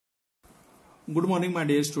Good morning, my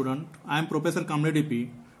dear student. I am Professor Kamle DP.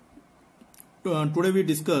 Today we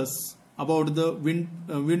discuss about the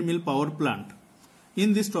windmill power plant.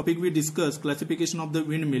 In this topic, we discuss classification of the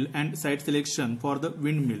windmill and site selection for the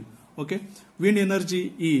windmill. Okay, wind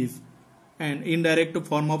energy is an indirect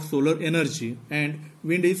form of solar energy, and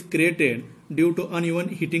wind is created due to uneven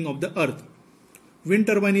heating of the earth. Wind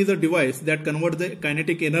turbine is a device that converts the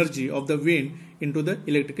kinetic energy of the wind into the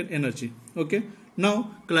electrical energy. Okay.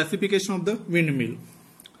 Now, classification of the windmill.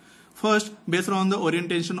 First, based on the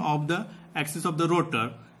orientation of the axis of the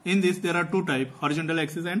rotor. In this, there are two types: horizontal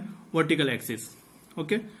axis and vertical axis.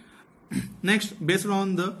 Okay. Next, based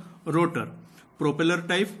on the rotor, propeller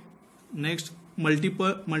type. Next,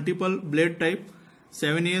 multiple blade type,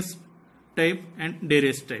 7S type, and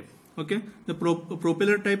Derace type. Okay, the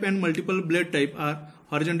propeller type and multiple blade type are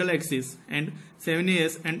horizontal axis, and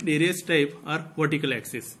 7S and Derace type are vertical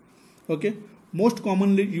axis. Okay, most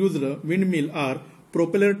commonly used windmill are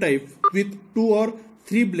propeller type with 2 or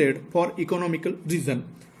 3 blade for economical reason.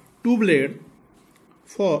 Two blade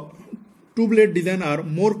design are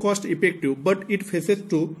more cost effective, but it faces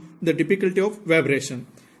to the difficulty of vibration.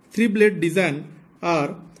 3 blade design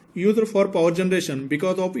are used for power generation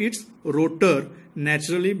because of its rotor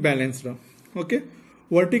naturally balanced. Okay,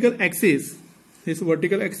 vertical axis. This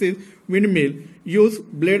vertical axis windmill use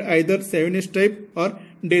blade either 7S type or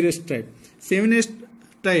Derace type. 7S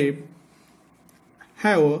type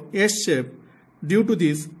have a S shape. Due to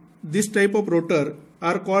this type of rotor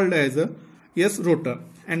are called as a S rotor,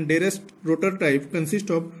 and Derace rotor type consists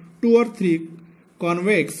of 2 or 3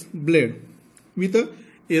 convex blade with a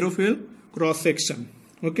aerofoil cross section.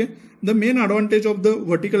 Okay, the main advantage of the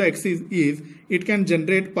vertical axis is it can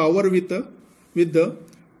generate power with the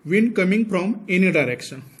wind coming from any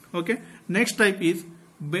direction. Okay, next type is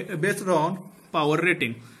based on power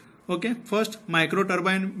rating. Okay, first micro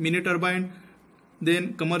turbine, mini turbine,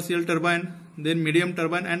 then commercial turbine, then medium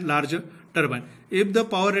turbine, and larger turbine. If the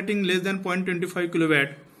power rating less than 0.25 kilowatt,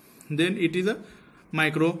 then it is a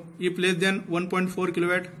micro. If less than 1.4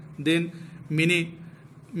 kilowatt, then mini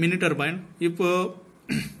turbine. If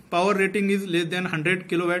power rating is less than 100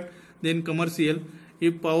 kilowatt, then commercial.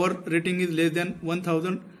 If power rating is less than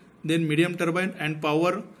 1000, then medium turbine, and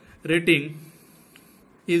power rating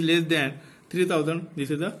is less than 3000, this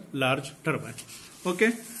is a large turbine.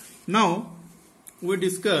 Okay, now we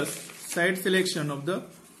discuss site selection of the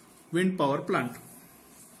wind power plant.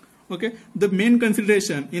 Okay, the main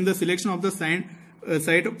consideration in the selection of the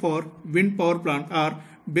site for wind power plant are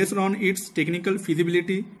based on its technical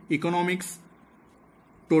feasibility, economics,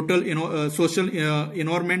 total social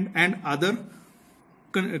environment, and other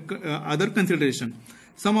consideration.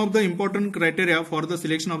 Some of the important criteria for the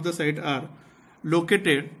selection of the site are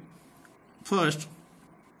located. First,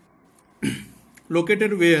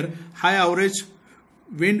 located where high average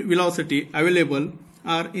wind velocity available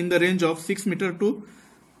are in the range of 6 meter to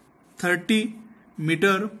 30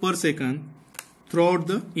 meter per second throughout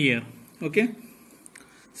the year. Okay.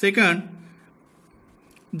 Second,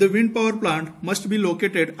 the wind power plant must be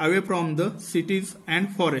located away from the cities and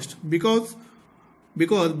forest because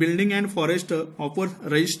building and forest offer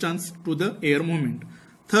resistance to the air movement.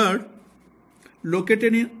 Third,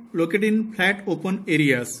 located in flat open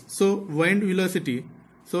areas, so wind velocities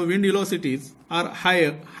are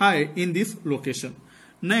high in this location.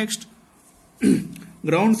 Next,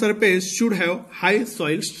 ground surface should have high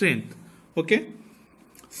soil strength. Okay,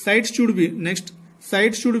 site should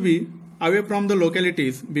be away from the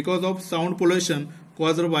localities because of sound pollution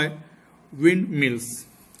caused by windmills.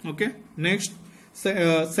 Okay, next,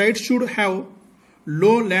 site should have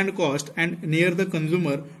low land cost and near the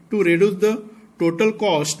consumer to reduce the total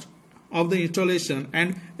cost of the installation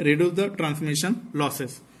and reduce the transmission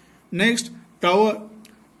losses. Next,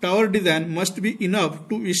 tower design must be enough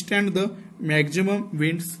to withstand the maximum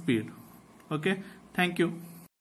wind speed. Okay, thank you.